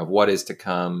future, of what is to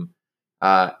come,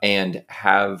 and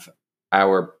have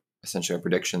our essentially our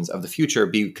predictions of the future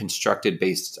be constructed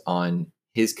based on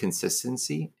his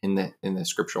consistency in the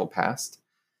scriptural past.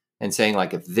 and saying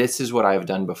like, if this is what I've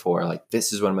done before, like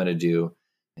this is what I'm going to do,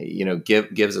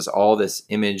 gives us all this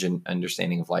image and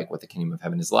understanding of like what the kingdom of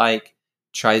heaven is like,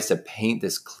 tries to paint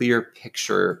this clear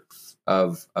picture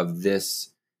of this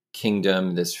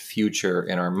kingdom, this future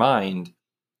in our mind.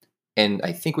 And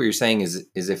I think what you're saying is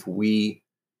if we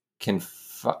can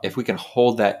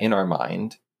hold that in our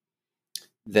mind,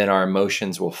 then our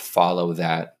emotions will follow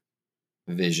that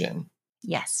vision.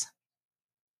 Yes.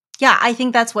 Yeah, I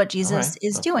think that's what Jesus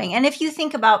is doing. And if you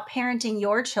think about parenting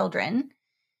your children,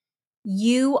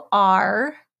 you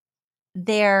are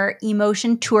their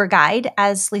emotion tour guide,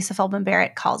 as Lisa Feldman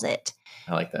Barrett calls it.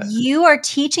 I like that. You are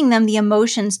teaching them the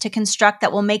emotions to construct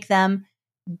that will make them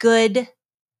good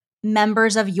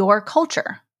members of your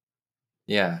culture.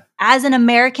 Yeah. As an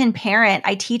American parent,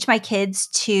 I teach my kids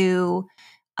to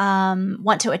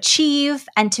want to achieve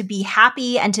and to be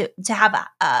happy and to have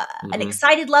an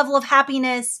excited level of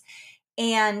happiness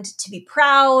and to be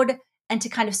proud and to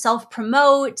kind of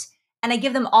self-promote. And I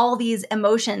give them all these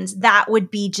emotions that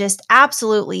would be just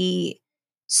absolutely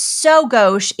so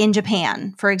gauche in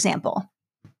Japan, for example.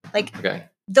 Like,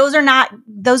 those are not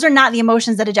the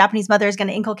emotions that a Japanese mother is going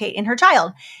to inculcate in her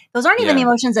child. Those aren't even the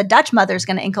emotions a Dutch mother is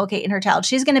going to inculcate in her child.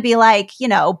 She's going to be like,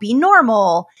 be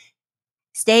normal,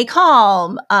 stay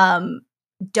calm,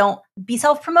 don't be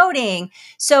self-promoting.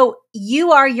 So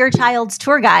you are your child's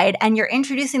tour guide and you're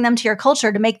introducing them to your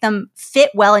culture to make them fit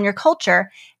well in your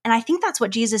culture. And I think that's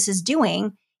what Jesus is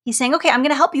doing. He's saying, okay, I'm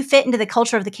going to help you fit into the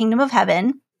culture of the kingdom of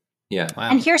heaven. Yeah. Wow.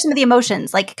 And here's some of the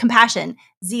emotions like compassion,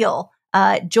 zeal,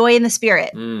 joy in the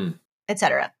spirit,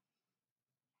 etc.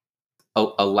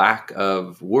 A lack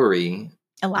of worry.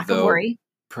 A lack of worry.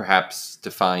 Perhaps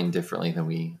defined differently than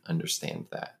we understand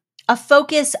that. A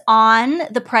focus on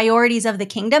the priorities of the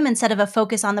kingdom instead of a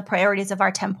focus on the priorities of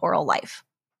our temporal life.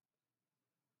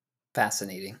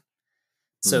 Fascinating.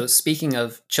 So speaking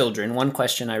of children, one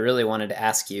question I really wanted to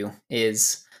ask you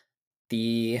is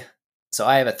so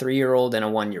I have a 3-year-old and a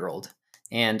 1-year-old,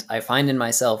 and I find in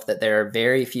myself that there are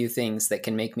very few things that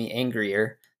can make me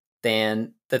angrier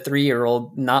than the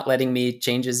 3-year-old not letting me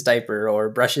change his diaper or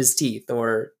brush his teeth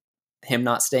or him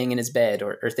not staying in his bed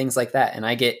or things like that. And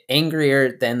I get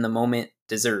angrier than the moment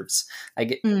deserves. I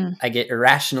get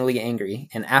irrationally angry.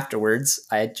 And afterwards,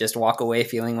 I just walk away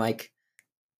feeling like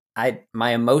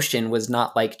my emotion was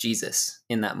not like Jesus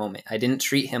in that moment. I didn't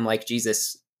treat him like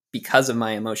Jesus because of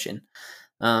my emotion.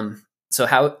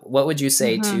 So what would you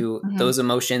say to those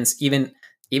emotions, even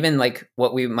like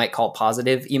what we might call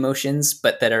positive emotions,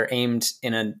 but that are aimed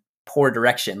in a poor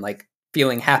direction, like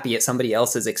feeling happy at somebody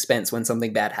else's expense when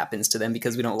something bad happens to them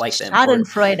because we don't like them.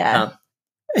 Schadenfreude.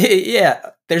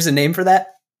 Yeah, there's a name for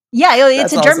that. Yeah,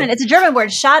 it's a German word.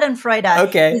 Schadenfreude.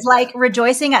 Okay. It's like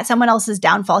rejoicing at someone else's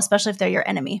downfall, especially if they're your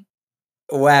enemy.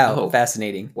 Wow,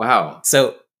 fascinating. Wow.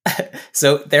 So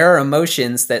there are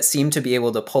emotions that seem to be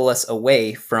able to pull us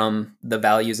away from the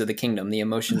values of the kingdom, the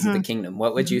emotions of the kingdom.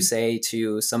 What would you say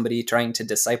to somebody trying to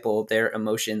disciple their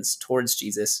emotions towards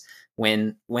Jesus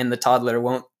when the toddler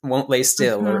won't lay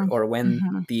still or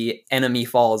when the enemy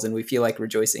falls and we feel like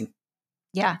rejoicing?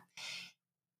 Yeah.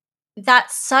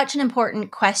 That's such an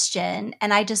important question.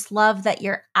 And I just love that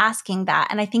you're asking that.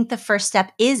 And I think the first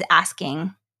step is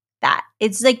asking that.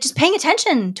 It's like just paying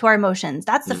attention to our emotions.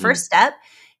 That's the first step.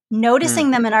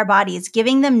 Noticing them in our bodies,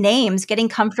 giving them names, getting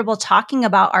comfortable talking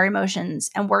about our emotions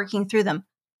and working through them.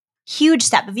 Huge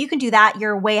step. If you can do that,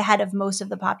 you're way ahead of most of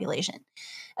the population,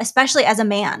 especially as a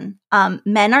man.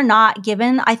 Men are not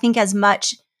given, I think, as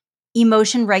much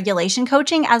emotion regulation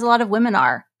coaching as a lot of women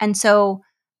are. And so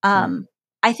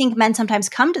I think men sometimes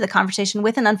come to the conversation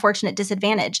with an unfortunate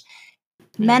disadvantage.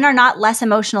 Men are not less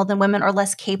emotional than women or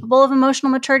less capable of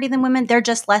emotional maturity than women. They're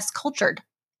just less cultured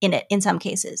in it in some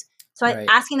cases. So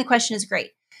asking the question is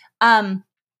great. I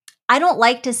don't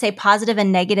like to say positive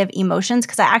and negative emotions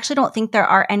because I actually don't think there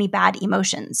are any bad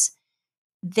emotions.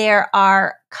 There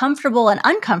are comfortable and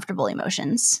uncomfortable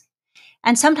emotions.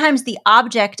 And sometimes the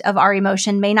object of our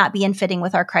emotion may not be in fitting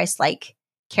with our Christ-like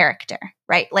character,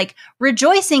 right? Like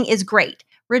rejoicing is great.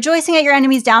 Rejoicing at your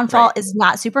enemy's downfall is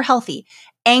not super healthy.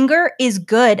 Anger is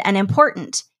good and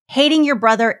important. Hating your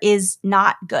brother is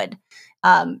not good.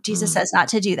 Jesus says not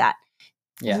to do that.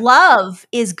 Yeah. Love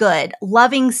is good.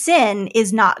 Loving sin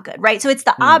is not good, right? So it's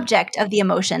the object of the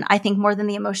emotion, I think, more than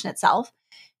the emotion itself.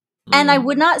 And I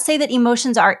would not say that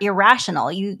emotions are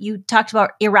irrational. You talked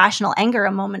about irrational anger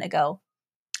a moment ago.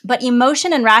 But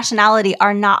emotion and rationality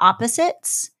are not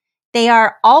opposites. They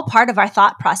are all part of our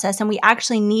thought process, and we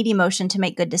actually need emotion to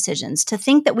make good decisions. To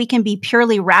think that we can be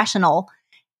purely rational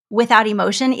without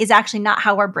emotion is actually not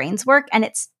how our brains work, and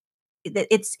it's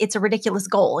a ridiculous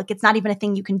goal. Like it's not even a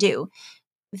thing you can do.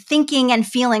 thinking and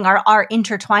feeling are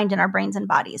intertwined in our brains and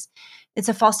bodies. It's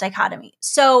a false dichotomy.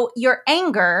 So your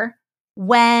anger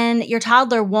when your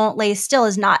toddler won't lay still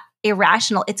is not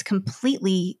irrational. It's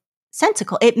completely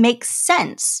sensical. It makes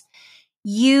sense.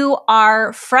 You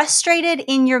are frustrated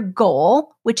in your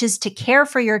goal, which is to care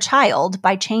for your child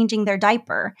by changing their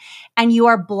diaper, and you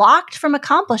are blocked from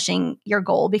accomplishing your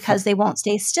goal because they won't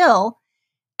stay still.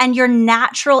 And your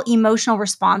natural emotional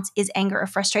response is anger or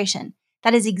frustration.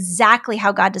 That is exactly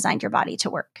how God designed your body to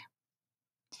work.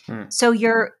 So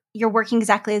you're working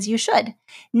exactly as you should.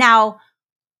 Now,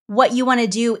 what you want to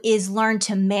do is learn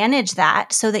to manage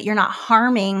that so that you're not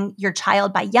harming your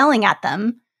child by yelling at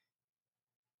them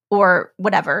or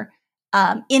whatever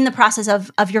in the process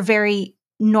of your very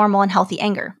normal and healthy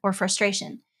anger or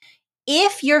frustration.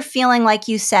 If you're feeling like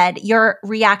you said your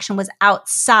reaction was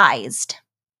outsized,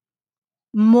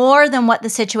 more than what the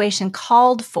situation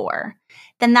called for,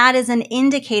 then that is an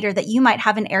indicator that you might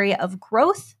have an area of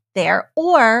growth there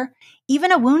or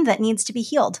even a wound that needs to be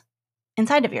healed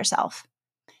inside of yourself.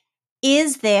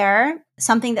 Is there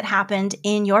something that happened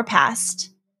in your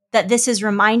past that this is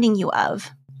reminding you of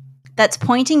that's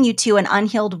pointing you to an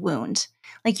unhealed wound?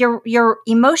 Like your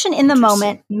emotion in the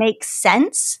moment makes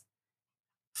sense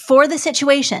for the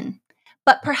situation,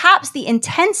 but perhaps the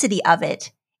intensity of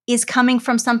it is coming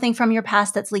from something from your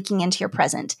past that's leaking into your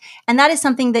present. And that is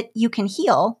something that you can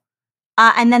heal.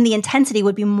 And then the intensity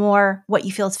would be more what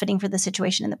you feel is fitting for the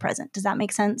situation in the present. Does that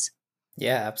make sense?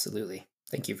 Yeah, absolutely.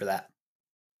 Thank you for that.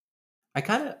 I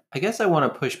guess I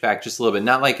want to push back just a little bit,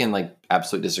 not like in like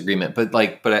absolute disagreement, but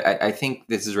I think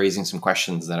this is raising some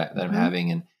questions that I'm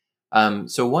having.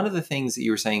 And so one of the things that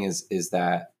you were saying is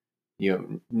that,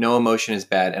 no emotion is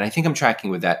bad. And I think I'm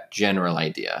tracking with that general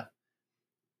idea.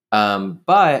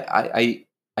 But I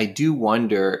do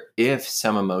wonder if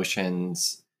some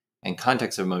emotions and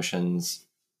context of emotions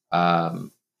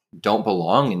don't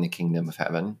belong in the kingdom of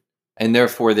heaven. And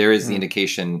therefore, there is the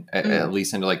indication, at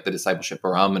least into like the discipleship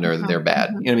barometer, that they're bad.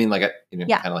 You know what I mean? Like,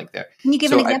 kind of like there. Can you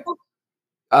give an example?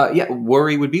 Yeah,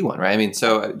 worry would be one, right? I mean,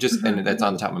 so and that's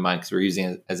on the top of my mind because we're using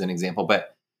it as an example.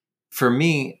 But for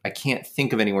me, I can't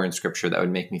think of anywhere in Scripture that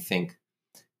would make me think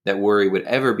that worry would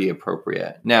ever be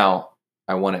appropriate. Now,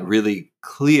 I want it really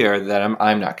clear that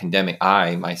I'm not condemning.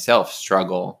 I myself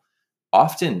struggle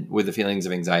often with the feelings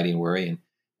of anxiety and worry,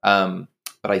 and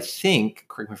but I think,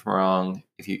 correct me if I'm wrong,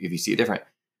 if you see it different,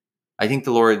 I think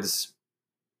the Lord's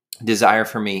desire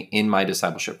for me in my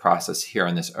discipleship process here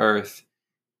on this earth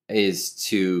is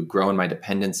to grow in my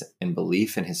dependence and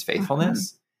belief in His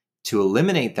faithfulness, to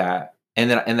eliminate that. And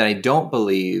then I don't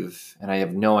believe, and I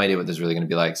have no idea what this is really going to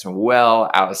be like. So I'm well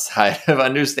outside of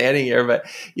understanding here, but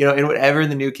in whatever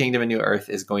the new kingdom and new earth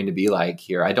is going to be like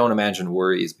here, I don't imagine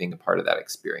worry as being a part of that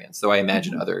experience. Though I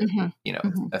imagine other,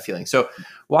 feelings. So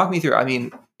walk me through. I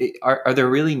mean, are there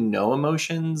really no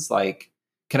emotions? Like,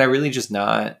 can I really just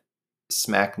not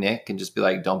smack Nick and just be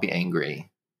like, don't be angry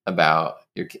about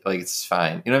your kid? Like, it's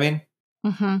fine. You know what I mean?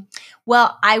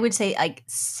 Well, I would say like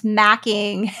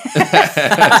smacking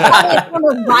probably a form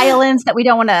of violence that we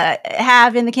don't want to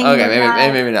have in the kingdom. Okay,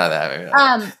 maybe not that. Maybe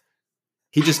not.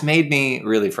 He just made me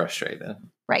really frustrated.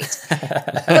 Right. So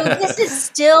this is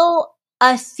still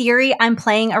a theory I'm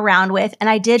playing around with, and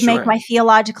I did make my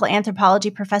theological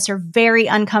anthropology professor very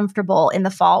uncomfortable in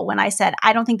the fall when I said,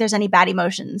 I don't think there's any bad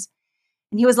emotions.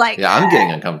 And he was like, yeah, I'm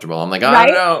getting uncomfortable. I'm like, I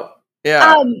don't know.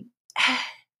 Yeah.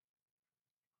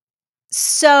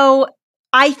 So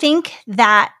I think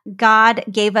that God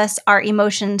gave us our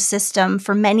emotion system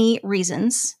for many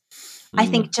reasons. I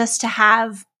think just to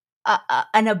have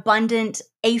an abundant,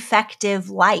 affective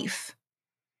life.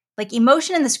 Like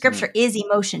emotion in the Scripture is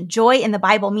emotion. Joy in the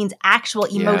Bible means actual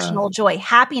emotional joy.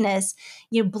 Happiness,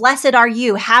 blessed are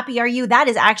you, happy are you. That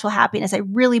is actual happiness. I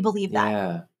really believe that.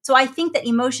 Yeah. So I think that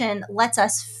emotion lets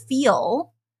us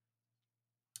feel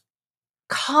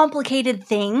complicated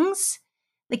things.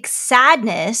 Like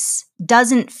sadness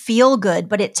doesn't feel good,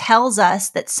 but it tells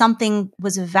us that something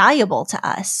was valuable to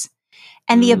us.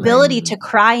 And the ability to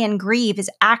cry and grieve is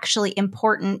actually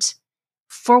important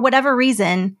for whatever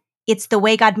reason. It's the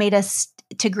way God made us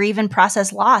to grieve and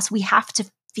process loss. We have to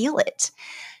feel it.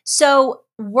 So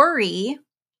worry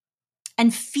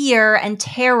and fear and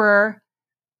terror,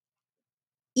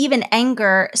 even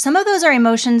anger, some of those are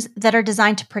emotions that are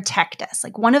designed to protect us.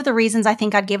 Like one of the reasons I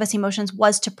think God gave us emotions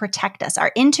was to protect us.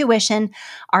 Our intuition,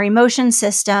 our emotion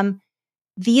system,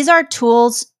 these are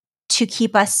tools to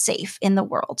keep us safe in the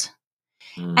world.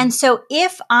 And so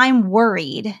if I'm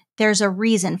worried, there's a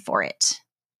reason for it.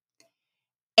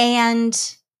 And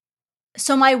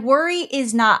so my worry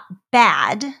is not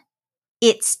bad.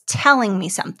 It's telling me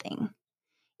something.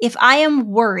 If I am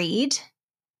worried,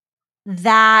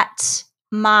 that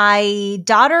my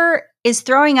daughter is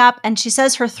throwing up and she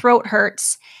says her throat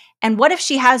hurts. And what if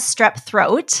she has strep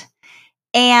throat?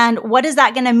 And what is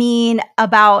that going to mean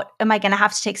about, am I going to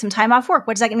have to take some time off work?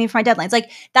 What is that going to mean for my deadlines?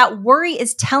 Like, that worry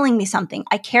is telling me something.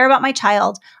 I care about my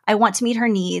child. I want to meet her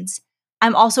needs.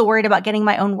 I'm also worried about getting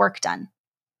my own work done.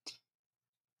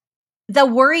 The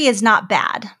worry is not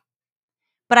bad.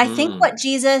 But I think what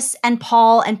Jesus and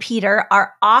Paul and Peter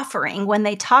are offering when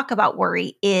they talk about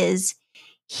worry is,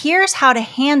 here's how to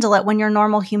handle it when your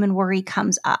normal human worry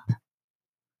comes up.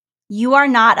 You are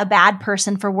not a bad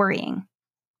person for worrying.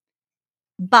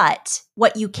 But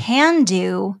what you can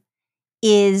do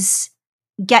is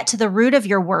get to the root of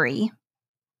your worry.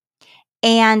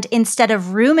 And instead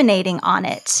of ruminating on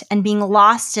it and being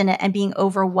lost in it and being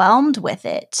overwhelmed with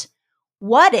it,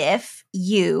 what if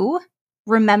you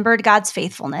remembered God's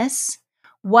faithfulness?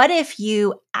 What if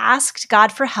you asked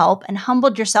God for help and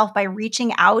humbled yourself by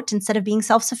reaching out instead of being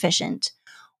self-sufficient?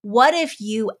 What if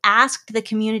you asked the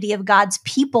community of God's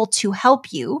people to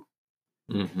help you?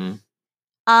 Mm-hmm.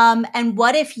 And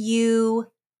what if you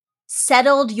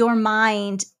settled your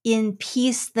mind in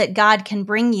peace that God can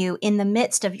bring you in the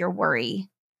midst of your worry?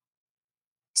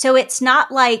 So it's not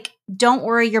like, don't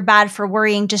worry, you're bad for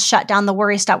worrying, just shut down the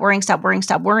worry, stop worrying, stop worrying,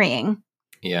 stop worrying.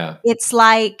 Yeah. It's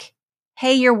like,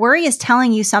 hey, your worry is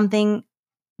telling you something.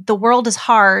 The world is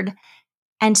hard,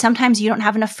 and sometimes you don't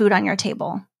have enough food on your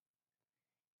table.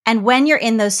 And when you're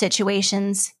in those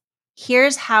situations,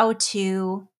 here's how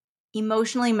to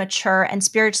emotionally mature and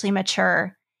spiritually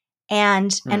mature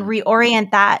and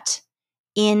reorient that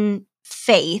in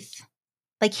faith.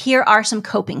 Like, here are some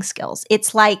coping skills.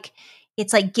 It's like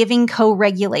giving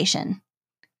co-regulation.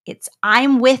 It's,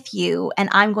 I'm with you and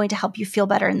I'm going to help you feel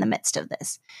better in the midst of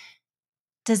this.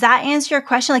 Does that answer your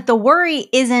question? Like, the worry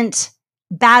isn't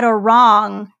bad or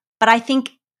wrong, but I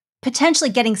think potentially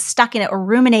getting stuck in it or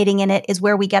ruminating in it is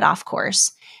where we get off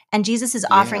course. And Jesus is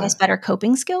offering us better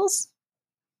coping skills.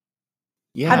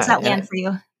 Yeah. How does that land for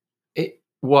you?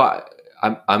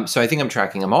 So I think I'm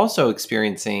tracking. I'm also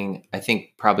experiencing, I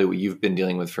think, probably what you've been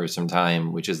dealing with for some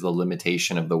time, which is the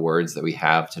limitation of the words that we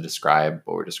have to describe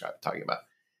what we're talking about.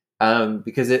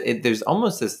 Because there's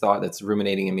almost this thought that's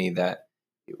ruminating in me that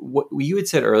what you had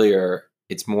said earlier,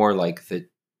 it's more like the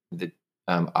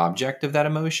object of that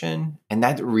emotion, and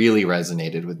that really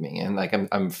resonated with me. And like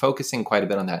I'm focusing quite a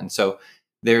bit on that. And so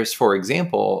there's, for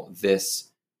example, this.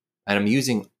 And I'm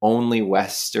using only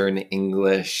Western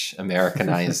English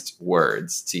Americanized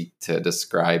words to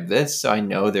describe this. So I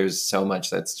know there's so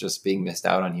much that's just being missed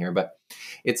out on here. But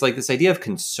it's like this idea of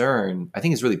concern, I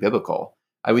think, is really biblical.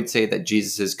 I would say that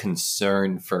Jesus's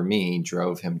concern for me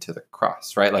drove him to the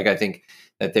cross, right? Like, I think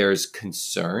that there's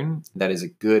concern that is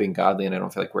good and godly, and I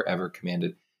don't feel like we're ever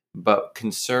commanded. But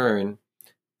concern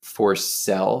for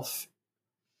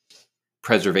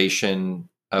self-preservation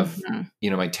of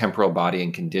my temporal body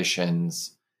and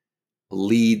conditions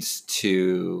leads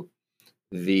to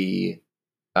the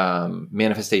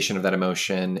manifestation of that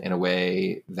emotion in a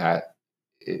way that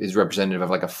is representative of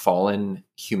like a fallen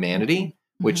humanity,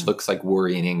 which looks like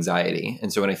worry and anxiety.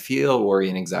 And so when I feel worry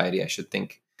and anxiety, I should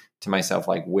think to myself,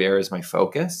 like, where is my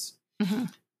focus?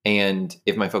 And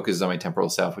if my focus is on my temporal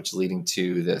self, which is leading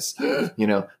to this,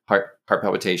 heart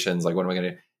palpitations, like, what am I going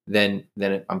to do? Then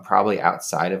I'm probably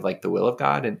outside of like the will of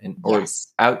God or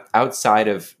outside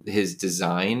of his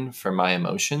design for my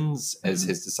emotions as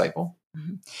his disciple.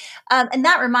 And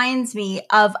that reminds me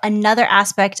of another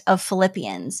aspect of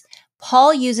Philippians.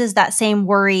 Paul uses that same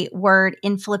worry word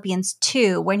in Philippians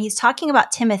 2 when he's talking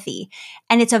about Timothy,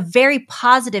 and it's a very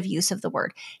positive use of the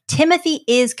word. Timothy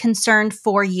is concerned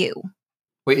for you.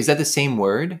 Wait, is that the same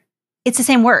word? It's the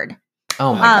same word.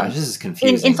 Oh my gosh, this is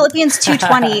confusing. In Philippians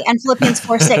 2:20 and Philippians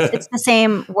 4:6, it's the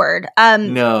same word.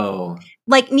 No.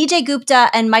 Like, Nijay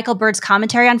Gupta and Michael Bird's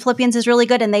commentary on Philippians is really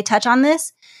good, and they touch on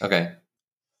this. Okay.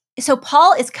 So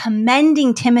Paul is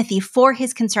commending Timothy for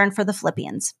his concern for the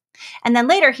Philippians. And then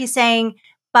later he's saying,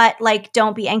 but like,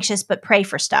 don't be anxious, but pray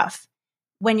for stuff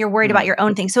when you're worried about your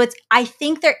own thing. So I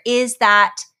think there is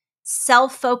that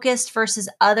self-focused versus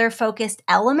other-focused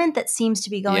element that seems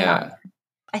to be going on.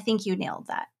 I think you nailed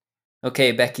that.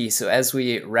 Okay, Becky. So as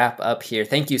we wrap up here,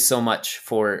 thank you so much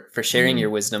for sharing your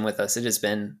wisdom with us. It has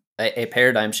been a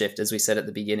paradigm shift, as we said at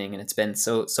the beginning, and it's been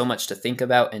so much to think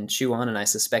about and chew on. And I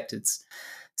suspect it's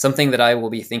something that I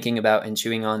will be thinking about and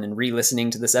chewing on and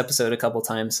re-listening to this episode a couple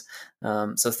times.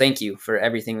 So thank you for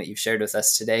everything that you've shared with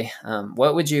us today.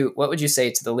 What would you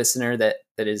say to the listener that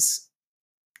is,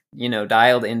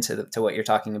 dialed into to what you're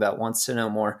talking about, wants to know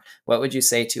more? What would you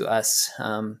say to us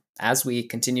as we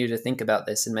continue to think about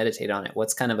this and meditate on it?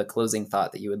 What's kind of a closing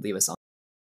thought that you would leave us on?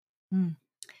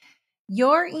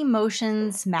 Your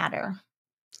emotions matter.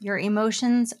 Your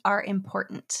emotions are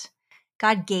important.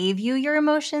 God gave you your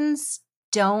emotions.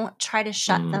 Don't try to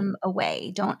shut them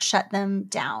away. Don't shut them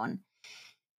down.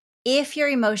 If your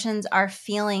emotions are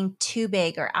feeling too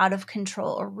big or out of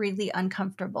control or really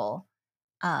uncomfortable,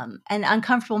 and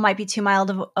uncomfortable might be too mild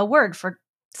of a word for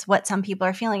what some people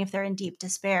are feeling if they're in deep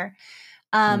despair.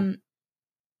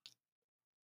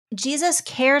 Jesus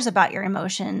cares about your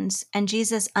emotions, and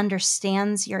Jesus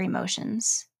understands your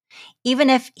emotions. Even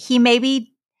if he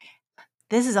maybe,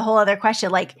 this is a whole other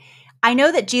question. Like, I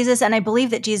know that Jesus, and I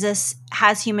believe that Jesus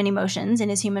has human emotions in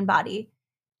his human body.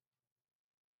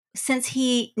 Since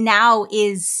he now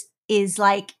is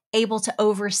like able to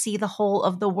oversee the whole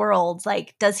of the world,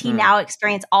 like, does he now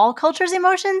experience all cultures'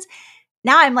 emotions?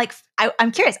 Now I'm like,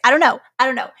 I'm curious. I don't know.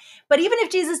 But even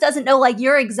if Jesus doesn't know like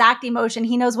your exact emotion,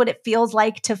 he knows what it feels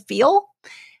like to feel,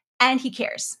 and he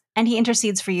cares, and he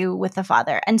intercedes for you with the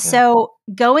Father. And so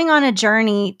going on a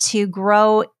journey to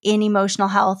grow in emotional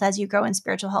health as you grow in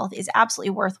spiritual health is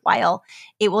absolutely worthwhile.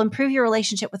 It will improve your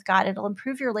relationship with God. It'll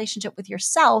improve your relationship with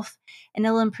yourself, and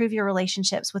it'll improve your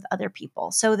relationships with other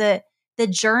people. So the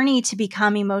journey to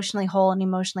become emotionally whole and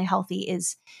emotionally healthy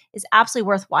is absolutely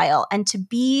worthwhile. And to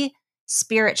be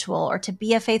spiritual or to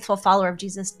be a faithful follower of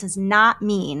Jesus does not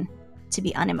mean to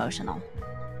be unemotional.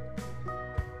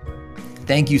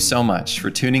 Thank you so much for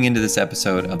tuning into this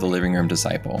episode of The Living Room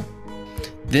Disciple.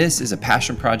 This is a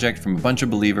passion project from a bunch of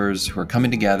believers who are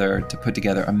coming together to put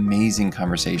together amazing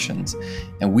conversations,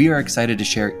 and we are excited to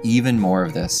share even more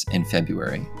of this in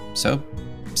February. So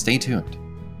stay tuned.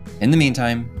 In the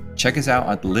meantime, check us out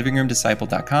at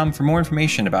thelivingroomdisciple.com for more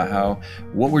information about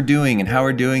what we're doing and how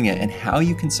we're doing it, and how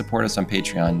you can support us on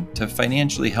Patreon to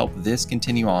financially help this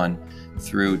continue on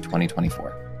through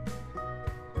 2024.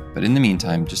 But in the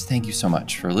meantime, just thank you so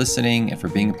much for listening and for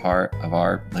being a part of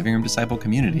our Living Room Disciple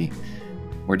community,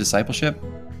 where discipleship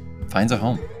finds a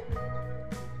home.